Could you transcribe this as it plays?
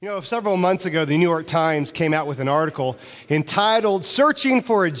You know, several months ago, the New York Times came out with an article entitled, "Searching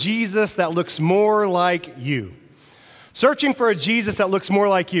for a Jesus That Looks More Like You." Searching for a Jesus that looks more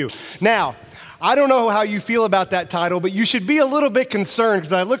like you. Now, I don't know how you feel about that title, but you should be a little bit concerned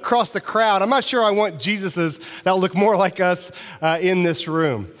because I look across the crowd. I'm not sure I want Jesuses that look more like us in this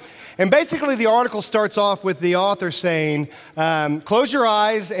room. And basically, the article starts off with the author saying, close your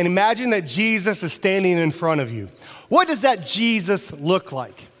eyes and imagine that Jesus is standing in front of you. What does that Jesus look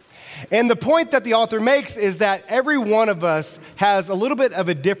like? And the point that the author makes is that every one of us has a little bit of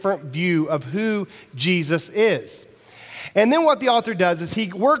a different view of who Jesus is. And then what the author does is he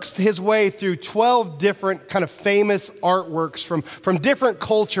works his way through 12 different kind of famous artworks from different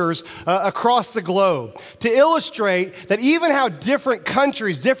cultures across the globe to illustrate that even how different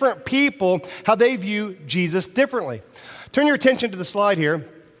countries, different people, how they view Jesus differently. Turn your attention to the slide here.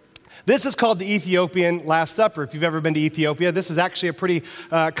 This is called the Ethiopian Last Supper. If you've ever been to Ethiopia, this is actually a pretty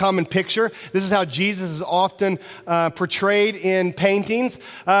common picture. This is how Jesus is often portrayed in paintings.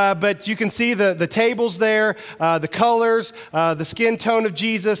 But you can see the tables there, the colors, the skin tone of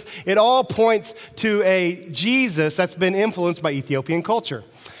Jesus. It all points to a Jesus that's been influenced by Ethiopian culture.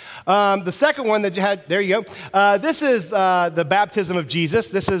 The second one that you had, there you go. This is the baptism of Jesus.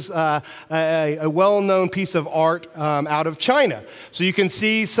 This is a well-known piece of art out of China. So you can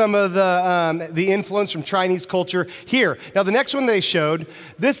see some of the influence from Chinese culture here. Now, the next one they showed,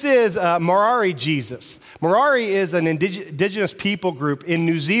 this is Maori Jesus. Maori is an indigenous people group in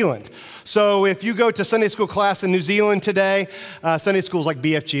New Zealand. So if you go to Sunday school class in New Zealand today, Sunday school is like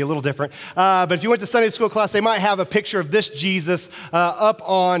BFG, a little different. But if you went to Sunday school class, they might have a picture of this Jesus up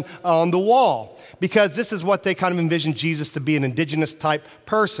on the wall because this is what they kind of envision Jesus to be, an indigenous type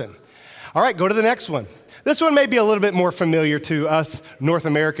person. All right, go to the next one. This one may be a little bit more familiar to us North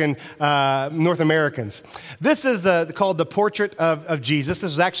Americans. This is called the Portrait of Jesus.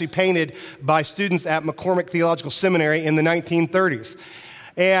 This was actually painted by students at McCormick Theological Seminary in the 1930s.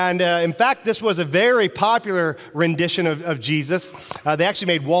 And in fact, this was a very popular rendition of Jesus. They actually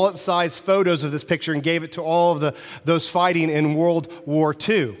made wallet-sized photos of this picture and gave it to all of those fighting in World War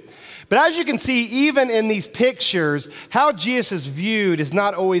II. But as you can see, even in these pictures, how Jesus is viewed is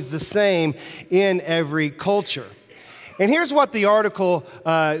not always the same in every culture. And here's what the article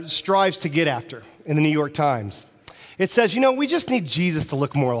strives to get after in the New York Times. It says, we just need Jesus to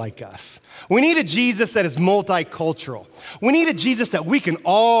look more like us. We need a Jesus that is multicultural. We need a Jesus that we can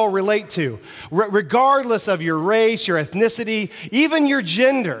all relate to, regardless of your race, your ethnicity, even your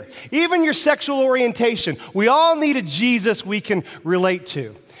gender, even your sexual orientation. We all need a Jesus we can relate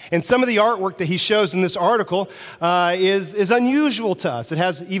to. And some of the artwork that he shows in this article is unusual to us. It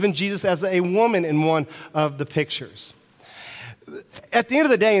has even Jesus as a woman in one of the pictures. At the end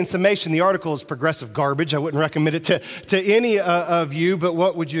of the day, in summation, the article is progressive garbage. I wouldn't recommend it to any of you, but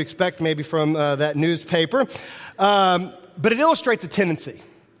what would you expect maybe from that newspaper? But it illustrates a tendency.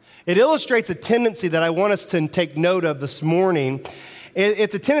 It illustrates a tendency that I want us to take note of this morning.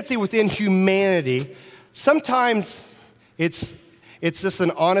 It's a tendency within humanity. Sometimes it's just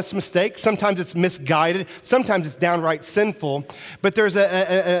an honest mistake. Sometimes it's misguided. Sometimes it's downright sinful. But there's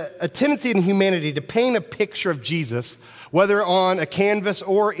a tendency in humanity to paint a picture of Jesus, whether on a canvas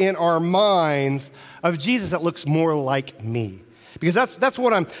or in our minds, of Jesus that looks more like me. Because that's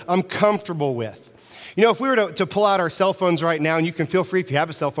what I'm comfortable with. If we were to pull out our cell phones right now, and you can feel free, if you have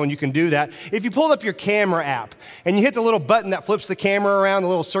a cell phone, you can do that. If you pulled up your camera app and you hit the little button that flips the camera around, the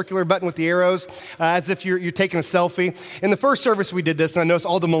little circular button with the arrows, as if you're taking a selfie. In the first service we did this, and I noticed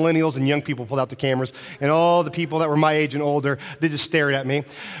all the millennials and young people pulled out the cameras, and all the people that were my age and older, they just stared at me.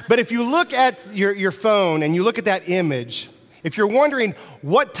 But if you look at your phone and you look at that image, if you're wondering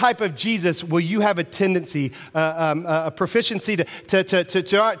what type of Jesus will you have a tendency, a proficiency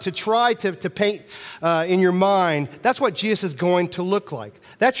to try to paint in your mind, that's what Jesus is going to look like.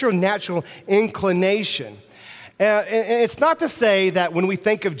 That's your natural inclination. And it's not to say that when we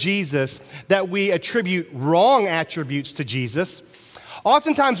think of Jesus that we attribute wrong attributes to Jesus.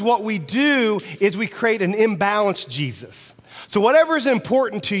 Oftentimes what we do is we create an imbalanced Jesus. So whatever is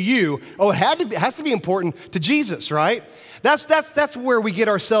important to you, it has to be important to Jesus, right? That's where we get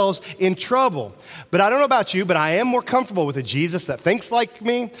ourselves in trouble. But I don't know about you, but I am more comfortable with a Jesus that thinks like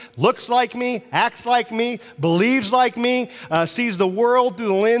me, looks like me, acts like me, believes like me, sees the world through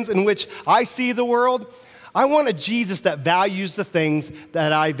the lens in which I see the world. I want a Jesus that values the things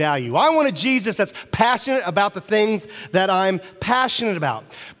that I value. I want a Jesus that's passionate about the things that I'm passionate about.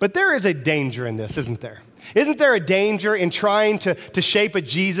 But there is a danger in this, isn't there? Isn't there a danger in trying to shape a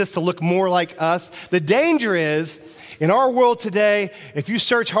Jesus to look more like us? The danger is In our world today, if you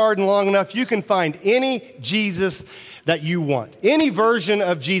search hard and long enough, you can find any Jesus that you want, any version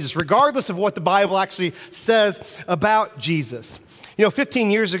of Jesus, regardless of what the Bible actually says about Jesus. 15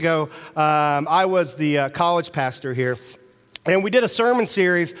 years ago, I was the college pastor here. And we did a sermon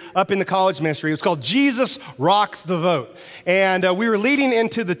series up in the college ministry. It was called Jesus Rocks the Vote. And we were leading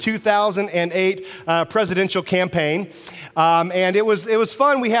into the 2008 presidential campaign. And it was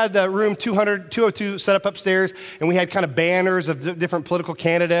fun. We had the room 202 set up upstairs, and we had kind of banners of different political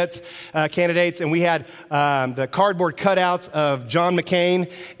candidates, and we had the cardboard cutouts of John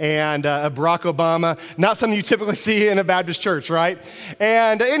McCain and Barack Obama. Not something you typically see in a Baptist church, right?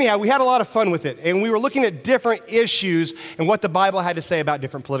 And anyhow, we had a lot of fun with it, and we were looking at different issues and what the Bible had to say about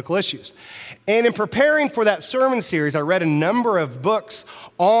different political issues. And in preparing for that sermon series, I read a number of books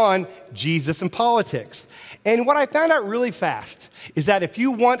on Jesus and politics. And what I found out really fast is that if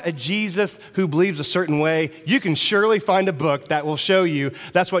you want a Jesus who believes a certain way, you can surely find a book that will show you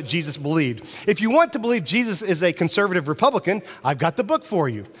that's what Jesus believed. If you want to believe Jesus is a conservative Republican, I've got the book for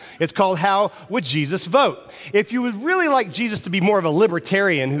you. It's called How Would Jesus Vote? If you would really like Jesus to be more of a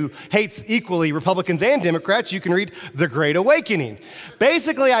libertarian who hates equally Republicans and Democrats, you can read The Great Awakening.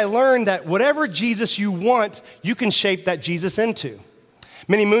 Basically, I learned that whatever Jesus you want, you can shape that Jesus into.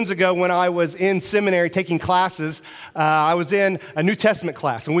 Many moons ago, when I was in seminary taking classes, I was in a New Testament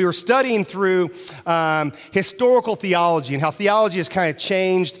class, and we were studying through historical theology and how theology has kind of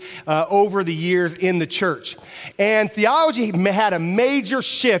changed over the years in the church. And theology had a major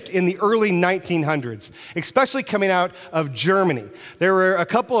shift in the early 1900s, especially coming out of Germany. There were a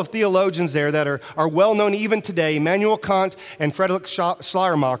couple of theologians there that are well known even today, Immanuel Kant and Friedrich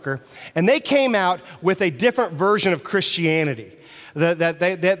Schleiermacher, and they came out with a different version of Christianity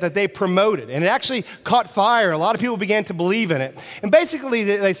that they promoted. And it actually caught fire. A lot of people began to believe in it. And basically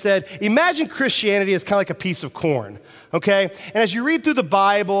they said, imagine Christianity as kind of like a piece of corn, okay? And as you read through the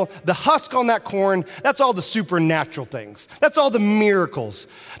Bible, the husk on that corn, that's all the supernatural things. That's all the miracles.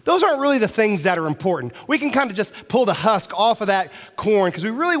 Those aren't really the things that are important. We can kind of just pull the husk off of that corn because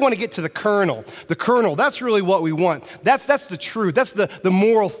we really want to get to the kernel. The kernel, that's really what we want. That's the truth. That's the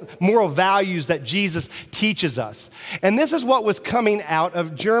moral values that Jesus teaches us. And this is what was coming out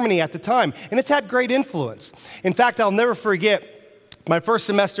of Germany at the time. And it's had great influence. In fact, I'll never forget my first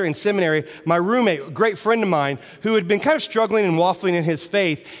semester in seminary, my roommate, a great friend of mine, who had been kind of struggling and waffling in his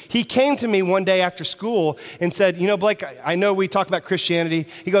faith, he came to me one day after school and said, Blake, I know we talk about Christianity.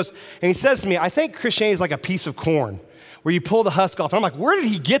 He goes, and he says to me, I think Christianity is like a piece of corn where you pull the husk off. And I'm like, where did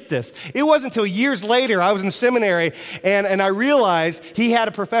he get this? It wasn't until years later, I was in seminary, and I realized he had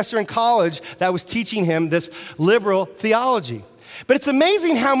a professor in college that was teaching him this liberal theology. But it's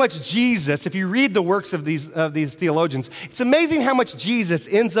amazing how much Jesus, if you read the works of these theologians, it's amazing how much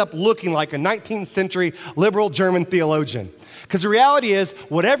Jesus ends up looking like a 19th century liberal German theologian. Because the reality is,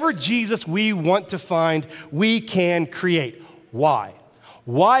 whatever Jesus we want to find, we can create. Why?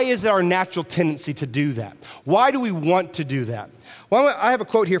 Why is it our natural tendency to do that? Why do we want to do that? Well, I have a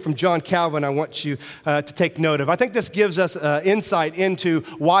quote here from John Calvin I want you to take note of. I think this gives us insight into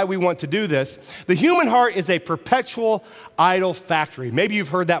why we want to do this. The human heart is a perpetual idol factory. Maybe you've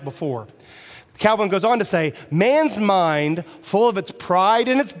heard that before. Calvin goes on to say, man's mind, full of its pride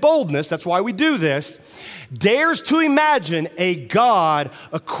and its boldness, that's why we do this, dares to imagine a God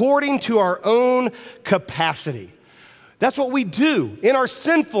according to our own capacity. That's what we do in our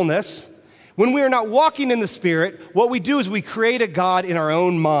sinfulness. When we are not walking in the Spirit, what we do is we create a God in our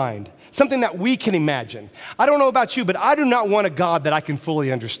own mind, something that we can imagine. I don't know about you, but I do not want a God that I can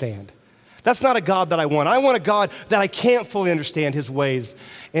fully understand. That's not a God that I want. I want a God that I can't fully understand his ways,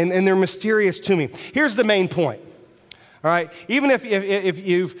 and they're mysterious to me. Here's the main point. All right, even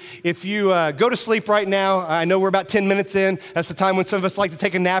if you go to sleep right now, I know we're about 10 minutes in. That's the time when some of us like to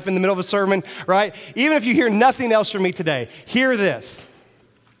take a nap in the middle of a sermon, right? Even if you hear nothing else from me today, hear this.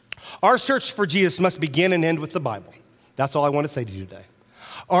 Our search for Jesus must begin and end with the Bible. That's all I want to say to you today.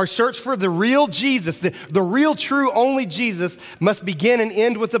 Our search for the real Jesus, the real, true, only Jesus must begin and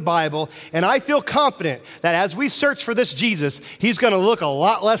end with the Bible. And I feel confident that as we search for this Jesus, he's going to look a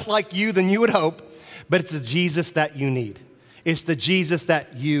lot less like you than you would hope, but it's the Jesus that you need. It's the Jesus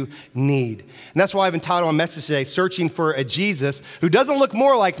that you need. And that's why I've entitled my message today, Searching for a Jesus who doesn't look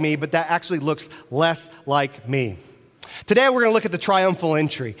more like me, but that actually looks less like me. Today we're going to look at the triumphal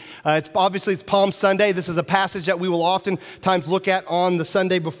entry. It's Palm Sunday. This is a passage that we will oftentimes look at on the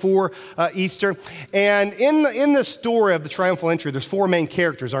Sunday before Easter. And in the story of the triumphal entry, there's four main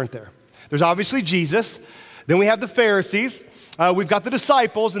characters, aren't there? There's obviously Jesus. Then we have the Pharisees. We've got the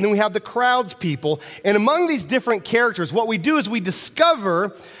disciples, and then we have the crowds people. And among these different characters, what we do is we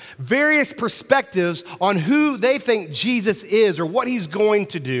discover various perspectives on who they think Jesus is or what he's going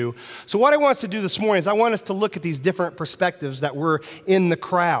to do. So what I want us to do this morning is I want us to look at these different perspectives that were in the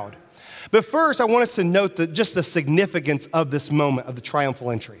crowd. But first, I want us to note just the significance of this moment of the triumphal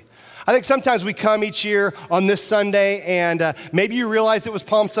entry. I think sometimes we come each year on this Sunday, and maybe you realized it was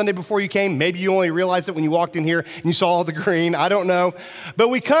Palm Sunday before you came. Maybe you only realized it when you walked in here and you saw all the green. I don't know. But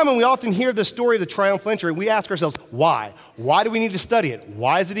we come and we often hear the story of the triumphal entry. We ask ourselves, why? Why do we need to study it?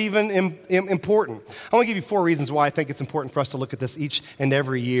 Why is it even important? I want to give you 4 reasons why I think it's important for us to look at this each and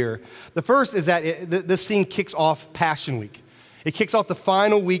every year. The first is that this scene kicks off Passion Week. It kicks off the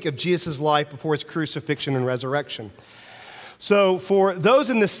final week of Jesus' life before his crucifixion and resurrection. So for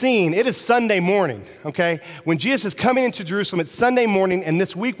those in the scene, it is Sunday morning, okay? When Jesus is coming into Jerusalem, it's Sunday morning, and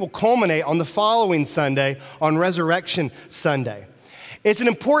this week will culminate on the following Sunday, on Resurrection Sunday. It's an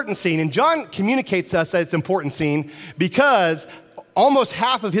important scene, and John communicates to us that it's an important scene because almost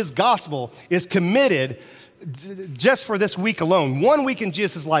half of his gospel is committed just for this week alone. 1 week in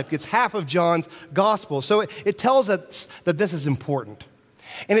Jesus' life gets half of John's gospel. So it tells us that this is important.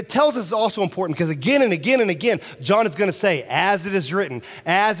 And it tells us it's also important because again and again and again, John is going to say, as it is written,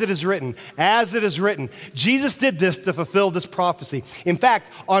 as it is written, as it is written. Jesus did this to fulfill this prophecy. In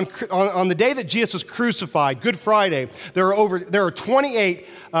fact, on the day that Jesus was crucified, Good Friday, there are 28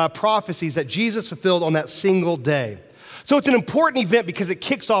 prophecies that Jesus fulfilled on that single day. So it's an important event because it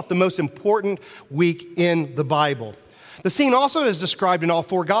kicks off the most important week in the Bible. The scene also is described in all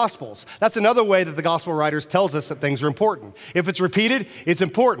 4 Gospels. That's another way that the Gospel writers tells us that things are important. If it's repeated, it's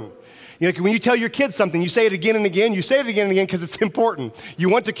important. You know, when you tell your kids something, you say it again and again. You say it again and again because it's important. You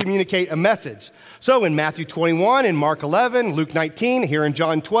want to communicate a message. So in Matthew 21, in Mark 11, Luke 19, here in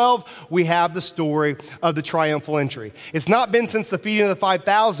John 12, we have the story of the triumphal entry. It's not been since the feeding of the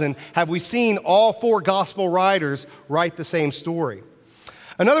 5,000 have we seen all 4 Gospel writers write the same story.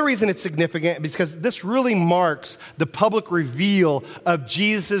 Another reason it's significant is because this really marks the public reveal of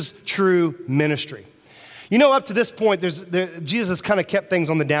Jesus' true ministry. You know, up to this point, Jesus kind of kept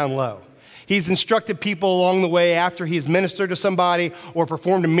things on the down low. He's instructed people along the way after he's ministered to somebody or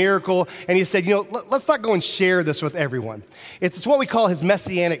performed a miracle, and he said, let's not go and share this with everyone. It's what we call his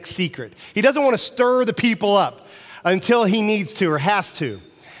messianic secret. He doesn't want to stir the people up until he needs to or has to.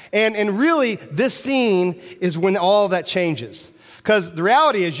 And really, this scene is when all of that changes. Because the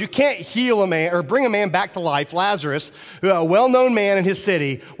reality is you can't heal a man or bring a man back to life, Lazarus, a well-known man in his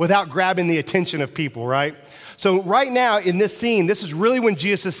city, without grabbing the attention of people, right? So right now in this scene, this is really when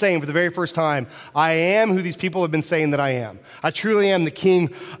Jesus is saying for the very first time, I am who these people have been saying that I am. I truly am the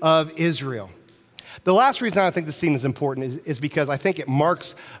King of Israel. The last reason I think this scene is important is because I think it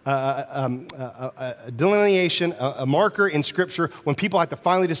marks a delineation, a marker in Scripture when people have to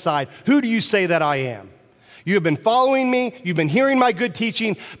finally decide, who do you say that I am? You have been following me, you've been hearing my good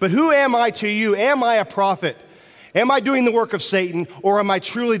teaching, but who am I to you? Am I a prophet? Am I doing the work of Satan, or am I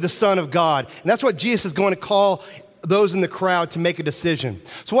truly the Son of God? And that's what Jesus is going to call those in the crowd to make a decision.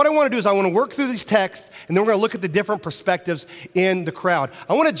 So what I want to do is I want to work through these texts, and then we're going to look at the different perspectives in the crowd.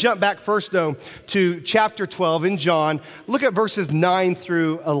 I want to jump back first, though, to chapter 12 in John. Look at verses 9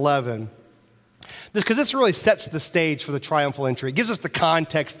 through 11. Because this really sets the stage for the triumphal entry. It gives us the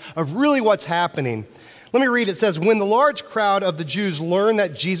context of really what's happening. Let me read. It says, when the large crowd of the Jews learned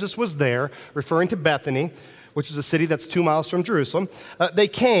that Jesus was there, referring to Bethany, which is a city that's 2 miles from Jerusalem, they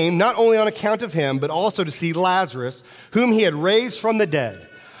came not only on account of him, but also to see Lazarus, whom he had raised from the dead.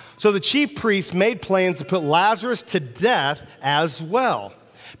 So the chief priests made plans to put Lazarus to death as well,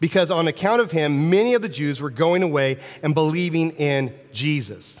 because on account of him, many of the Jews were going away and believing in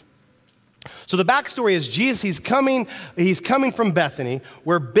Jesus. So the backstory is Jesus, he's coming from Bethany,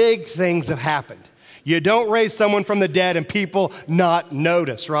 where big things have happened. You don't raise someone from the dead and people not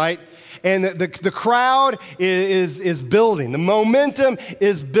notice, right? And the crowd is building. The momentum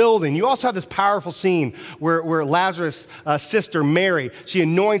is building. You also have this powerful scene where Lazarus' sister, Mary, she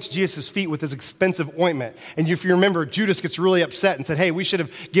anoints Jesus' feet with this expensive ointment. And if you remember, Judas gets really upset and said, hey, we should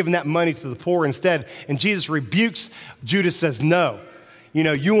have given that money to the poor instead. And Jesus rebukes Judas, says, no. You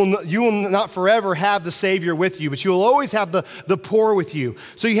know, you will not forever have the Savior with you, but you will always have the poor with you.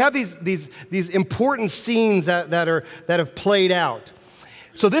 So you have these important scenes that have played out.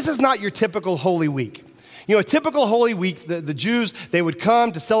 So this is not your typical Holy Week. You know, a typical Holy Week, the Jews, they would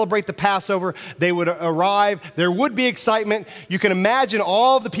come to celebrate the Passover. They would arrive. There would be excitement. You can imagine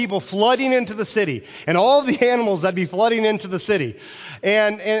all the people flooding into the city and all the animals that'd be flooding into the city.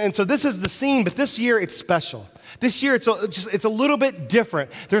 And so this is the scene, but this year it's special. This year it's a little bit different.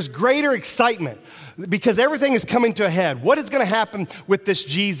 There's greater excitement because everything is coming to a head. What is going to happen with this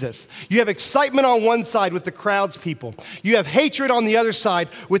Jesus? You have excitement on one side with the crowd's people. You have hatred on the other side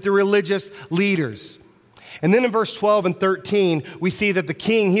with the religious leaders. And then in verse 12 and 13, we see that the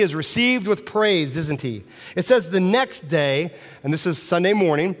king, he is received with praise, isn't he? It says the next day, and this is Sunday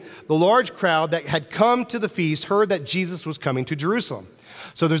morning, the large crowd that had come to the feast heard that Jesus was coming to Jerusalem.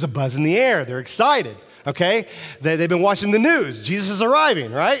 So there's a buzz in the air. They're excited, okay? They've been watching the news. Jesus is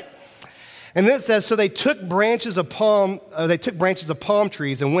arriving, right? And then it says, so they took branches of palm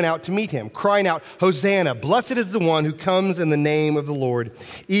trees and went out to meet him, crying out, Hosanna, blessed is the one who comes in the name of the Lord,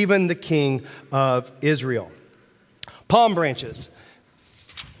 even the King of Israel. Palm branches.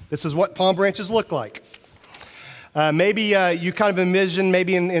 This is what palm branches look like. Maybe you kind of envision,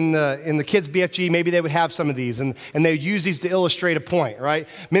 maybe in the kids' BFG, maybe they would have some of these, and they would use these to illustrate a point, right?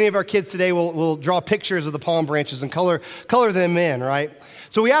 Many of our kids today will draw pictures of the palm branches and color them in, right?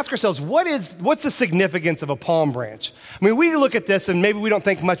 So we ask ourselves, what's the significance of a palm branch? I mean, we look at this and maybe we don't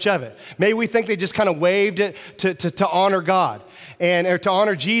think much of it. Maybe we think they just kind of waved it to honor God or to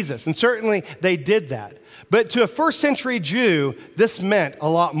honor Jesus, and certainly they did that. But to a first century Jew, this meant a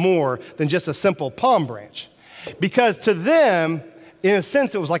lot more than just a simple palm branch. Because to them, in a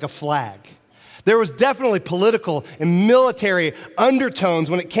sense, it was like a flag. There was definitely political and military undertones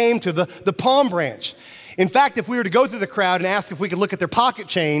when it came to the palm branch. In fact, if we were to go through the crowd and ask if we could look at their pocket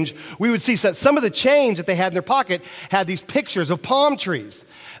change, we would see that some of the change that they had in their pocket had these pictures of palm trees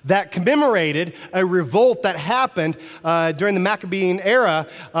that commemorated a revolt that happened during the Maccabean era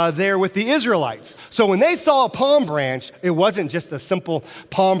there with the Israelites. So when they saw a palm branch, it wasn't just a simple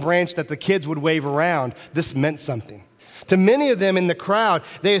palm branch that the kids would wave around. This meant something. To many of them in the crowd,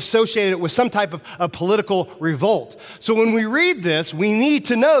 they associated it with some type of political revolt. So when we read this, we need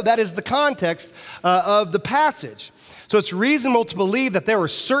to know that is the context of the passage. So it's reasonable to believe that there were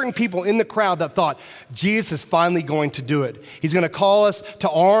certain people in the crowd that thought, Jesus is finally going to do it. He's going to call us to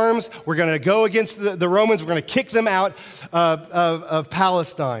arms. We're going to go against the Romans. We're going to kick them out of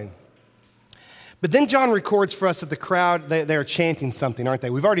Palestine. But then John records for us that the crowd, they are chanting something, aren't they?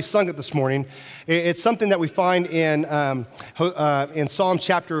 We've already sung it this morning. It's something that we find in Psalm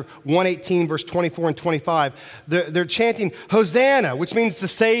chapter 118, verse 24 and 25. They're chanting, Hosanna, which means to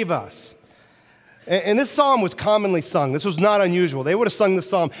save us. And this psalm was commonly sung. This was not unusual. They would have sung this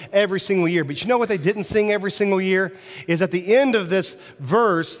psalm every single year. But you know what they didn't sing every single year? Is at the end of this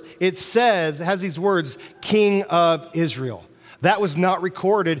verse, it has these words, King of Israel. That was not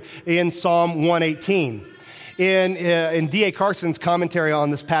recorded in Psalm 118. In D.A. Carson's commentary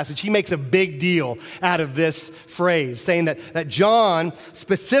on this passage, he makes a big deal out of this phrase, saying that John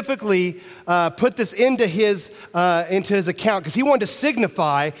specifically put this into his account because he wanted to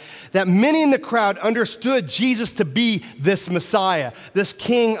signify that many in the crowd understood Jesus to be this Messiah, this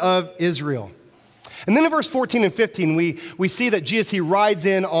King of Israel. And then in verse 14 and 15, we see that Jesus, he rides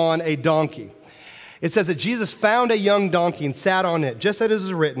in on a donkey. It says that Jesus found a young donkey and sat on it, just as it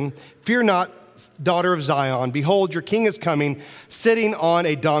is written, "Fear not, daughter of Zion. Behold, your king is coming, sitting on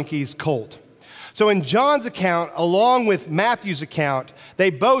a donkey's colt." So in John's account, along with Matthew's account,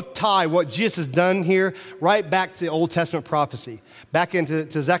 they both tie what Jesus has done here right back to the Old Testament prophecy, back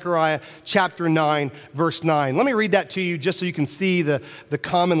into Zechariah chapter 9, verse 9. Let me read that to you just so you can see the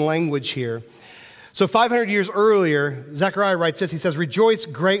common language here. So 500 years earlier, Zechariah writes this. He says, "Rejoice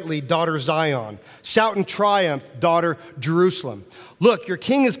greatly, daughter Zion. Shout in triumph, daughter Jerusalem. Look, your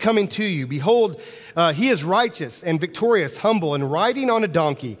king is coming to you. Behold, he is righteous and victorious, humble, and riding on a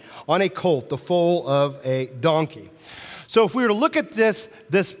donkey, on a colt, the foal of a donkey." So if we were to look at this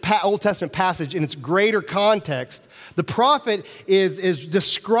Old Testament passage in its greater context, the prophet is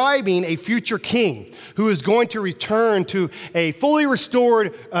describing a future king who is going to return to a fully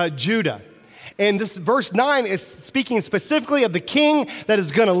restored Judah. And this verse 9 is speaking specifically of the king that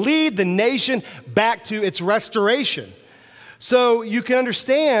is going to lead the nation back to its restoration. So you can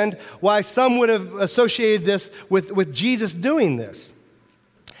understand why some would have associated this with Jesus doing this,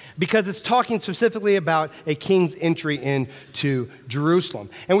 because it's talking specifically about a king's entry into Jerusalem.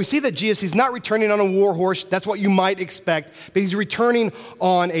 And we see that Jesus, he's not returning on a war horse. That's what you might expect, but he's returning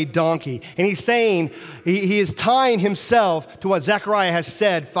on a donkey. And he's saying, he is tying himself to what Zechariah has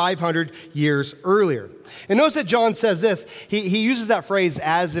said 500 years earlier. And notice that John says this, he uses that phrase,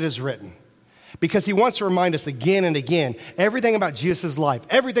 "as it is written," because he wants to remind us again and again, everything about Jesus' life,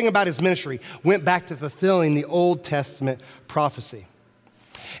 everything about his ministry went back to fulfilling the Old Testament prophecy.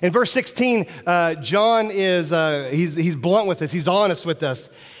 In verse 16, John is, he's blunt with us, he's honest with us.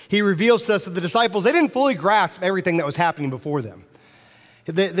 He reveals to us that the disciples, they didn't fully grasp everything that was happening before them.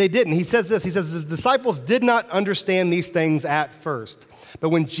 They didn't. He says this, he says, the disciples did not understand these things at first. But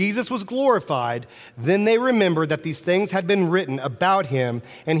when Jesus was glorified, then they remembered that these things had been written about him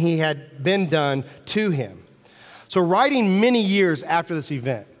and he had been done to him. So writing many years after this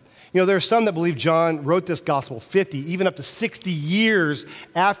event, there are some that believe John wrote this gospel 50, even up to 60 years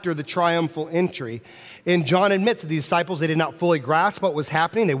after the triumphal entry. And John admits that the disciples, they did not fully grasp what was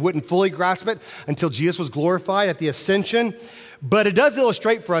happening. They wouldn't fully grasp it until Jesus was glorified at the ascension. But it does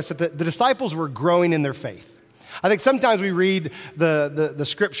illustrate for us that the disciples were growing in their faith. I think sometimes we read the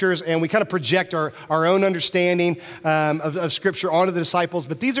scriptures and we kind of project our own understanding of scripture onto the disciples,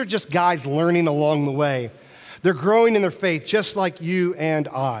 but these are just guys learning along the way. They're growing in their faith just like you and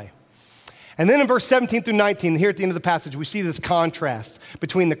I. And then in verse 17 through 19, here at the end of the passage, we see this contrast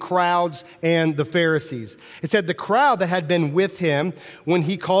between the crowds and the Pharisees. It said, the crowd that had been with him when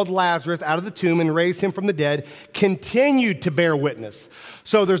he called Lazarus out of the tomb and raised him from the dead continued to bear witness.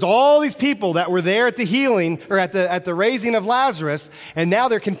 So there's all these people that were there at the healing or at the raising of Lazarus, and now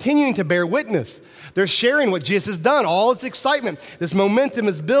they're continuing to bear witness. They're sharing what Jesus has done, all its excitement. This momentum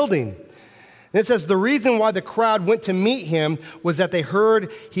is building. And it says, the reason why the crowd went to meet him was that they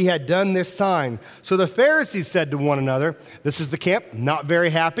heard he had done this sign. So the Pharisees said to one another, this is the camp, not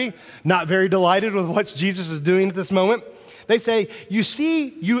very happy, not very delighted with what Jesus is doing at this moment. They say, you see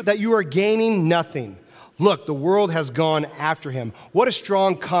that you are gaining nothing. Look, the world has gone after him. What a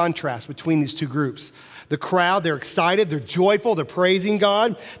strong contrast between these two groups. The crowd, they're excited, they're joyful, they're praising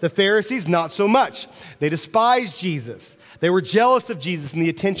God. The Pharisees, not so much. They despised Jesus. They were jealous of Jesus and the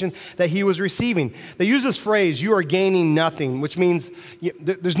attention that he was receiving. They use this phrase, you are gaining nothing, which means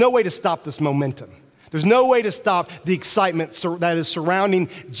there's no way to stop this momentum. There's no way to stop the excitement that is surrounding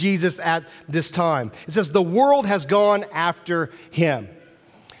Jesus at this time. It says the world has gone after him.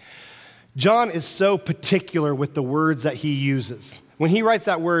 John is so particular with the words that he uses. When he writes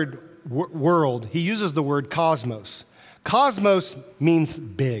that word, world, he uses the word cosmos. Cosmos means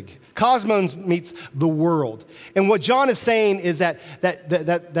big. Cosmos means the world. And what John is saying is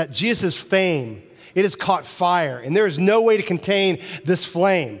that Jesus' fame, it has caught fire, and there is no way to contain this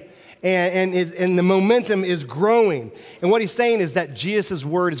flame. And the momentum is growing. And what he's saying is that Jesus'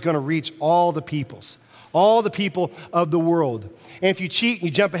 word is going to reach all the peoples, all the people of the world. And if you cheat and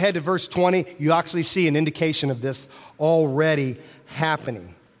you jump ahead to verse 20, you actually see an indication of this already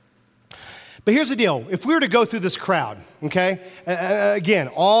happening. But here's the deal. If we were to go through this crowd, okay, again,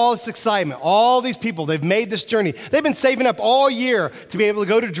 all this excitement, all these people, they've made this journey. They've been saving up all year to be able to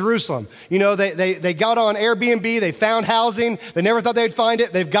go to Jerusalem. They got on Airbnb. They found housing. They never thought they'd find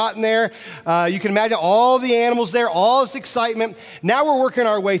it. They've gotten there. You can imagine all the animals there, all this excitement. Now we're working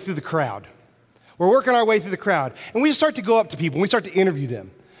our way through the crowd. We're working our way through the crowd. And we just start to go up to people. And we start to interview them.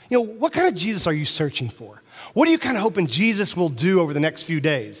 What kind of Jesus are you searching for? What are you kind of hoping Jesus will do over the next few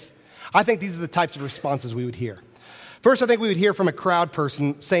days? I think these are the types of responses we would hear. First, I think we would hear from a crowd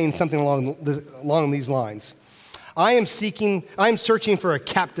person saying something along these lines. I am searching for a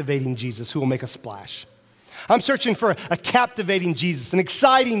captivating Jesus who will make a splash. I'm searching for a captivating Jesus, an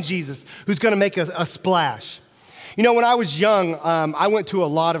exciting Jesus who's going to make a splash. When I was young, I went to a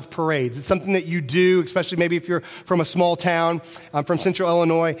lot of parades. It's something that you do, especially maybe if you're from a small town. I'm from Central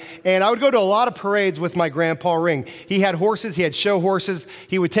Illinois. And I would go to a lot of parades with my grandpa Ring. He had horses. He had show horses.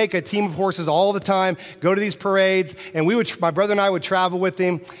 He would take a team of horses all the time, go to these parades. And my brother and I would travel with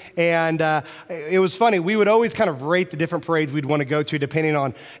him. And it was funny. We would always kind of rate the different parades we'd want to go to depending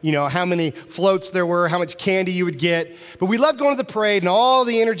on, how many floats there were, how much candy you would get. But we loved going to the parade and all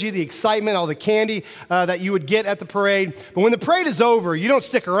the energy, the excitement, all the candy that you would get at the parade. But when the parade is over, you don't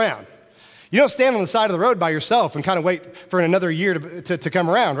stick around. You don't stand on the side of the road by yourself and kind of wait for another year to come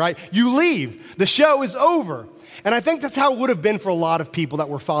around, right? You leave. The show is over. And I think that's how it would have been for a lot of people that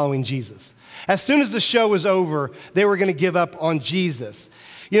were following Jesus. As soon as the show was over, they were going to give up on Jesus.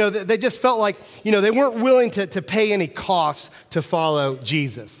 They just felt like, they weren't willing to pay any costs to follow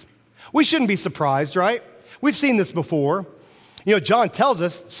Jesus. We shouldn't be surprised, right? We've seen this before. John tells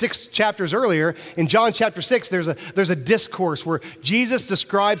us 6 chapters earlier, in John chapter 6, there's a discourse where Jesus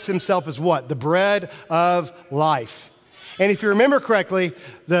describes himself as what? The bread of life. And if you remember correctly,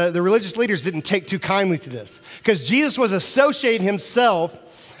 the religious leaders didn't take too kindly to this because Jesus was associating himself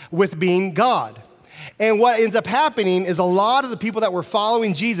with being God. And what ends up happening is a lot of the people that were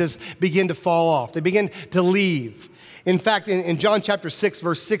following Jesus begin to fall off. They begin to leave. In fact, in John chapter 6,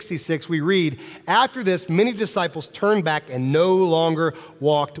 verse 66, we read, "After this, many disciples turned back and no longer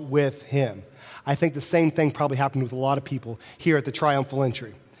walked with him." I think the same thing probably happened with a lot of people here at the Triumphal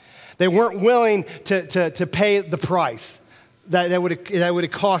Entry. They weren't willing to pay the price that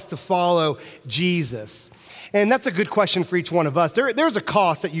would cost to follow Jesus. And that's a good question for each one of us. There's a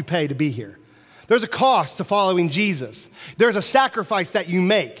cost that you pay to be here. There's a cost to following Jesus. There's a sacrifice that you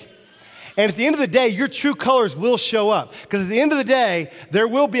make. And at the end of the day, your true colors will show up. Because at the end of the day, there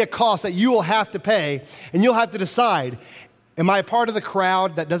will be a cost that you will have to pay, and you'll have to decide, am I a part of the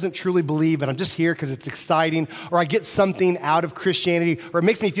crowd that doesn't truly believe, and I'm just here because it's exciting, or I get something out of Christianity, or it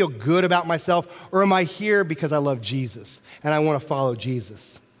makes me feel good about myself, or am I here because I love Jesus, and I want to follow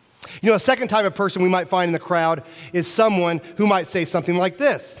Jesus? A second type of person we might find in the crowd is someone who might say something like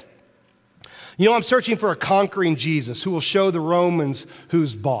this. I'm searching for a conquering Jesus who will show the Romans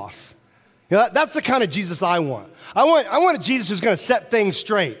who's boss. That's the kind of Jesus I want. I want a Jesus who's going to set things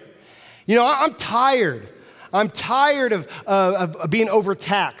straight. I'm tired. I'm tired of being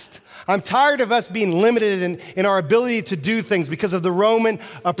overtaxed. I'm tired of us being limited in our ability to do things because of the Roman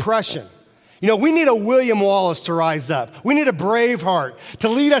oppression. We need a William Wallace to rise up. We need a Braveheart to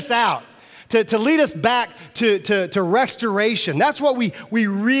lead us out, to lead us back to restoration. That's what we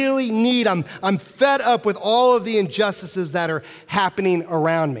really need. I'm fed up with all of the injustices that are happening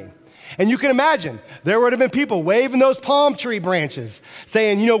around me. And you can imagine, there would have been people waving those palm tree branches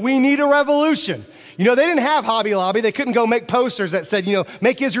saying, we need a revolution. They didn't have Hobby Lobby. They couldn't go make posters that said,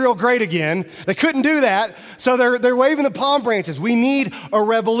 make Israel great again. They couldn't do that. So they're waving the palm branches. We need a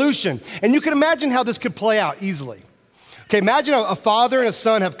revolution. And you can imagine how this could play out easily. Okay, imagine a father and a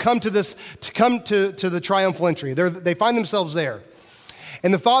son have come to the Triumphal Entry. They find themselves there.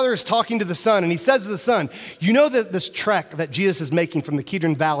 And the father is talking to the son, and he says to the son, that this trek that Jesus is making from the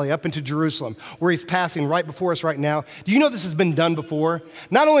Kidron Valley up into Jerusalem, where he's passing right before us right now, do you know this has been done before?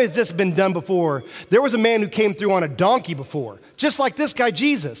 Not only has this been done before, there was a man who came through on a donkey before, just like this guy,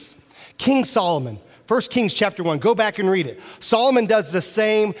 Jesus. King Solomon, 1 Kings chapter 1, go back and read it. Solomon does the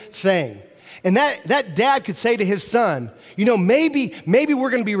same thing. And that dad could say to his son, maybe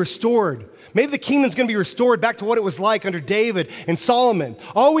we're going to be restored. Maybe the kingdom's going to be restored back to what it was like under David and Solomon.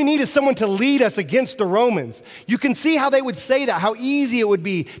 All we need is someone to lead us against the Romans. You can see how they would say that, how easy it would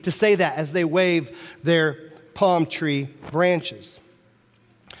be to say that as they wave their palm tree branches.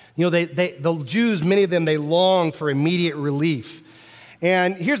 The Jews, many of them, they long for immediate relief.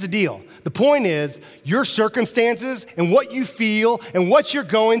 And here's the deal. The point is, your circumstances and what you feel and what you're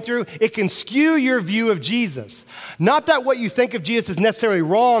going through, it can skew your view of Jesus. Not that what you think of Jesus is necessarily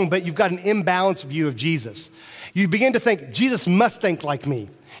wrong, but you've got an imbalanced view of Jesus. You begin to think, Jesus must think like me.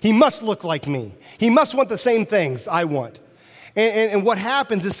 He must look like me. He must want the same things I want. And what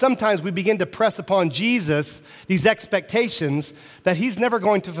happens is sometimes we begin to press upon Jesus these expectations that he's never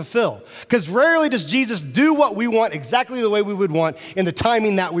going to fulfill. Because rarely does Jesus do what we want exactly the way we would want in the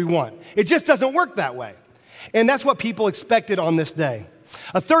timing that we want. It just doesn't work that way. And that's what people expected on this day.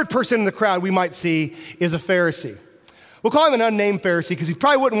 A third person in the crowd we might see is a Pharisee. We'll call him an unnamed Pharisee because he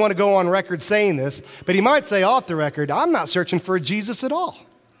probably wouldn't want to go on record saying this, but he might say off the record, I'm not searching for a Jesus at all.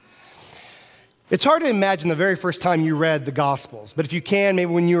 It's hard to imagine the very first time you read the Gospels, but if you can, maybe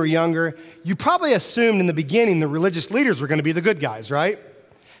when you were younger, you probably assumed in the beginning the religious leaders were going to be the good guys, right?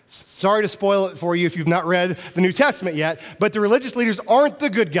 Sorry to spoil it for you if you've not read the New Testament yet, but the religious leaders aren't the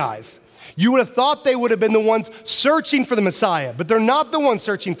good guys. You would have thought they would have been the ones searching for the Messiah, but they're not the ones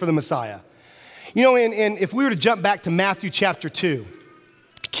searching for the Messiah. And if we were to jump back to Matthew chapter 2,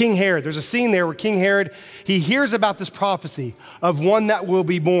 King Herod, there's a scene there where King Herod, he hears about this prophecy of one that will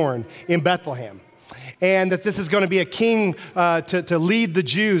be born in Bethlehem. And that this is going to be a king to lead the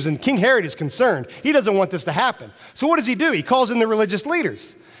Jews. And King Herod is concerned. He doesn't want this to happen. So what does he do? He calls in the religious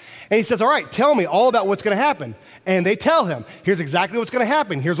leaders. And he says, all right, tell me all about what's going to happen. And they tell him, here's exactly what's going to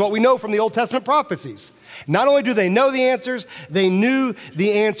happen. Here's what we know from the Old Testament prophecies. Not only do they know the answers, they knew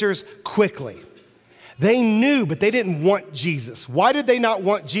the answers quickly. They knew, but they didn't want Jesus. Why did they not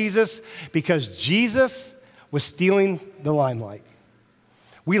want Jesus? Because Jesus was stealing the limelight.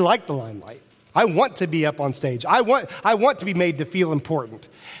 We like the limelight. I want to be up on stage. I want to be made to feel important.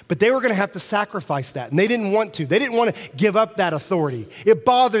 But they were going to have to sacrifice that, and they didn't want to. They didn't want to give up that authority. It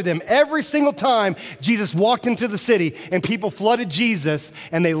bothered them every single time Jesus walked into the city and people flooded Jesus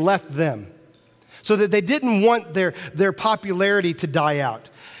and they left them. So that they didn't want their popularity to die out.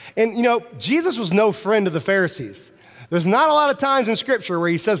 And, Jesus was no friend of the Pharisees. There's not a lot of times in Scripture where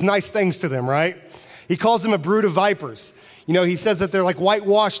he says nice things to them, right? He calls them a brood of vipers. He says that they're like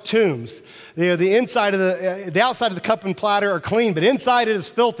whitewashed tombs. The outside of the cup and platter are clean, but inside it is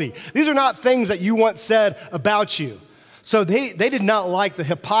filthy. These are not things that you want said about you. So they did not like the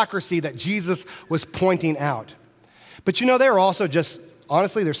hypocrisy that Jesus was pointing out. But they were also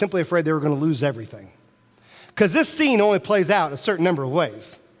honestly, they're simply afraid they were going to lose everything. Because this scene only plays out a certain number of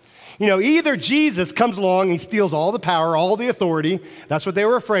ways. Either Jesus comes along and he steals all the power, all the authority. That's what they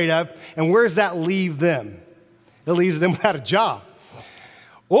were afraid of. And where does that leave them? It leaves them without a job.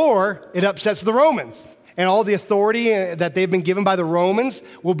 Or it upsets the Romans. And all the authority that they've been given by the Romans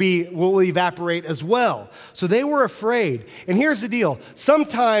will evaporate as well. So they were afraid. And here's the deal.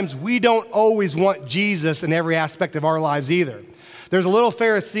 Sometimes we don't always want Jesus in every aspect of our lives either. There's a little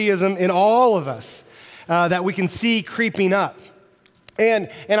Phariseeism in all of us that we can see creeping up. And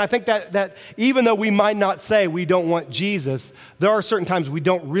I think that even though we might not say we don't want Jesus, there are certain times we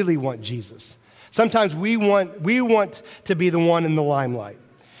don't really want Jesus. Sometimes we want to be the one in the limelight.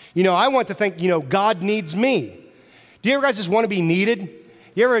 I want to think, God needs me. Do you ever guys just want to be needed?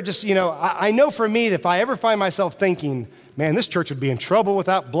 You ever just, I know for me that if I ever find myself thinking, man, this church would be in trouble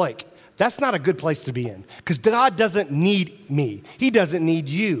without Blake, that's not a good place to be in. Because God doesn't need me. He doesn't need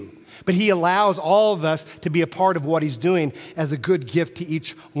you. But he allows all of us to be a part of what he's doing as a good gift to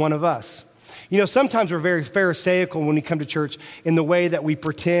each one of us. Sometimes we're very pharisaical when we come to church in the way that we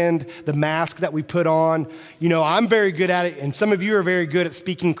pretend, the mask that we put on. I'm very good at it, and some of you are very good at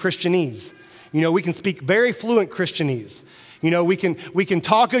speaking Christianese. We can speak very fluent Christianese. We can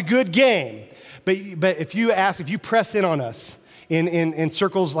talk a good game. But if you press in on us in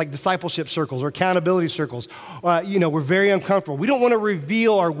circles like discipleship circles or accountability circles, we're very uncomfortable. We don't want to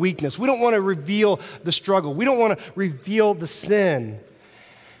reveal our weakness. We don't want to reveal the struggle. We don't want to reveal the sin.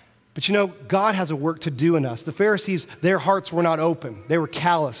 But God has a work to do in us. The Pharisees, their hearts were not open. They were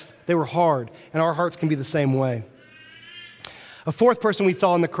calloused. They were hard. And our hearts can be the same way. A fourth person we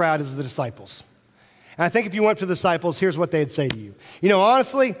saw in the crowd is the disciples. And I think if you went to the disciples, here's what they'd say to you.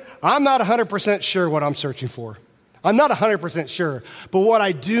 Honestly, I'm not 100% sure what I'm searching for. I'm not 100% sure. But what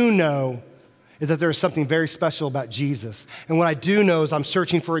I do know is that there is something very special about Jesus. And what I do know is I'm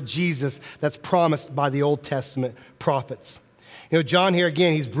searching for a Jesus that's promised by the Old Testament prophets. John here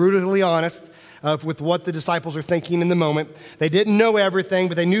again, he's brutally honest with what the disciples are thinking in the moment. They didn't know everything,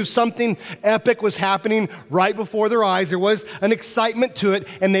 but they knew something epic was happening right before their eyes. There was an excitement to it,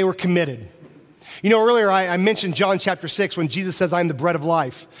 and they were committed. Earlier I mentioned John chapter 6 when Jesus says, I'm the bread of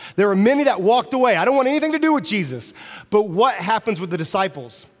life. There were many that walked away. I don't want anything to do with Jesus. But what happens with the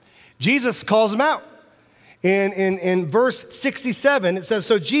disciples? Jesus calls them out. In verse 67, it says,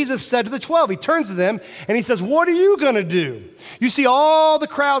 so Jesus said to the 12, he turns to them and he says, what are you going to do? You see all the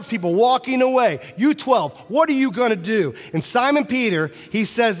crowds, people walking away. You 12, what are you going to do? And Simon Peter, he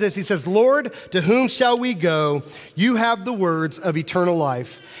says this, he says, Lord, to whom shall we go? You have the words of eternal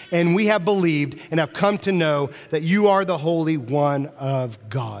life, and we have believed and have come to know that you are the Holy One of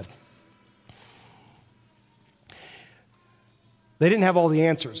God. They didn't have all the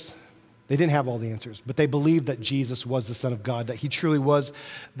answers. They didn't have all the answers, but they believed that Jesus was the Son of God, that he truly was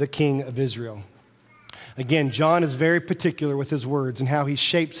the King of Israel. Again, John is very particular with his words and how he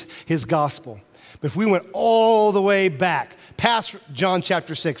shaped his gospel. But if we went all the way back, past John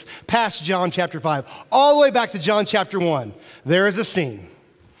chapter 6, past John chapter 5, all the way back to John chapter 1, there is a scene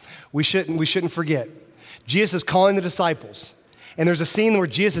we shouldn't forget. Jesus is calling the disciples, and there's a scene where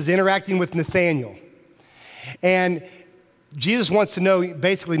Jesus is interacting with Nathanael. And Jesus wants to know,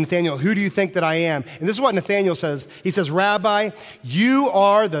 basically, Nathanael, who do you think that I am? And this is what Nathanael says. He says, Rabbi, you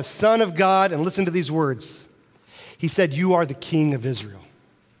are the Son of God. And listen to these words. He said, you are the King of Israel.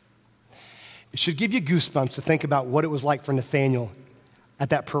 It should give you goosebumps to think about what it was like for Nathanael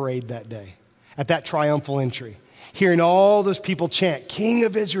at that parade that day, at that triumphal entry. Hearing all those people chant, King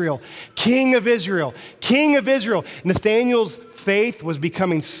of Israel, King of Israel, King of Israel. Nathanael's faith was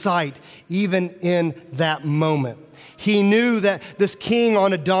becoming sight even in that moment. He knew that this king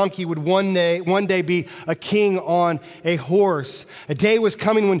on a donkey would one day be a king on a horse. A day was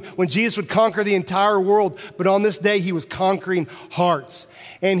coming when Jesus would conquer the entire world, but on this day he was conquering hearts.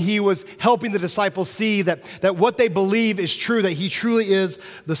 And he was helping the disciples see that what they believe is true, that he truly is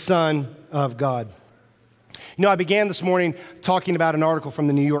the Son of God. I began this morning talking about an article from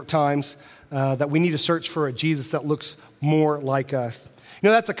the New York Times that we need to search for a Jesus that looks more like us.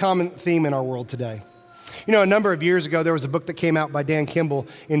 That's a common theme in our world today. A number of years ago, there was a book that came out by Dan Kimball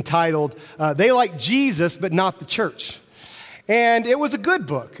entitled, They Like Jesus, But Not the Church. And it was a good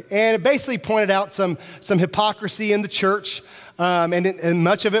book. And it basically pointed out some hypocrisy in the church, and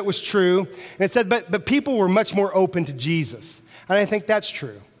much of it was true. And it said, but people were much more open to Jesus. And I think that's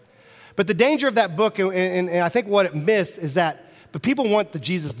true. But the danger of that book, and I think what it missed, is that the people want the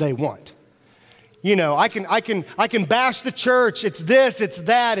Jesus they want. You know, I can bash the church. It's this, it's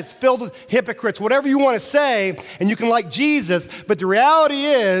that. It's filled with hypocrites, whatever you want to say, and you can like Jesus. But the reality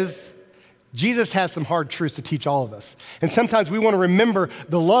is, Jesus has some hard truths to teach all of us. And sometimes we want to remember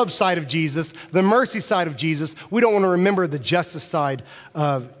the love side of Jesus, the mercy side of Jesus. We don't want to remember the justice side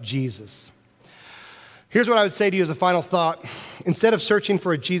of Jesus. Here's what I would say to you as a final thought. Instead of searching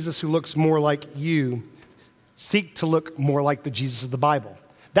for a Jesus who looks more like you, seek to look more like the Jesus of the Bible.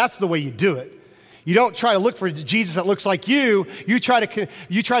 That's the way you do it. You don't try to look for Jesus that looks like you. You try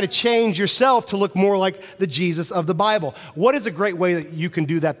to change yourself to look more like the Jesus of the Bible. What is a great way that you can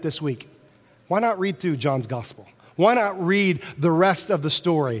do that this week? Why not read through John's gospel? Why not read the rest of the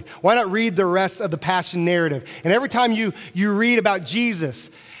story? Why not read the rest of the passion narrative? And every time you read about Jesus,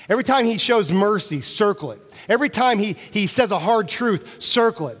 every time he shows mercy, circle it. Every time he says a hard truth,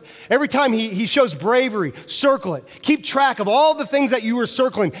 circle it. Every time he shows bravery, circle it. Keep track of all the things that you were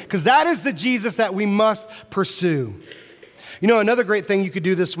circling, because that is the Jesus that we must pursue. You know, another great thing you could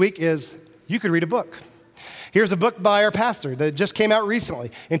do this week is you could read a book. Here's a book by our pastor that just came out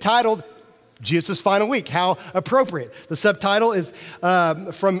recently, entitled Jesus' Final Week. How appropriate. The subtitle is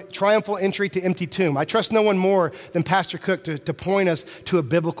From Triumphal Entry to Empty Tomb. I trust no one more than Pastor Cook to point us to a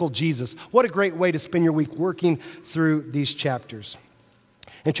biblical Jesus. What a great way to spend your week working through these chapters.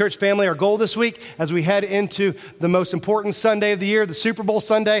 And church family, our goal this week as we head into the most important Sunday of the year, the Super Bowl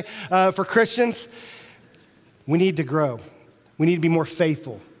Sunday for Christians, we need to grow. We need to be more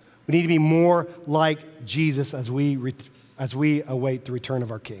faithful. We need to be more like Jesus as we await the return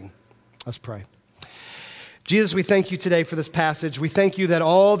of our King. Let's pray. Jesus, we thank you today for this passage. We thank you that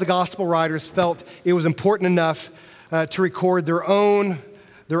all the gospel writers felt it was important enough to record their own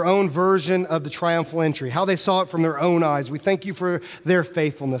version of the triumphal entry, how they saw it from their own eyes. We thank you for their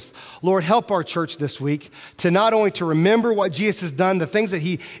faithfulness. Lord, help our church this week to not only to remember what Jesus has done, the things that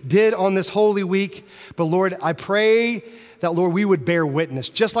he did on this holy week, but Lord, I pray that, Lord, we would bear witness,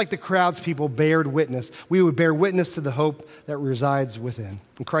 just like the crowd's people bared witness. We would bear witness to the hope that resides within.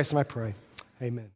 In Christ, I pray. Amen.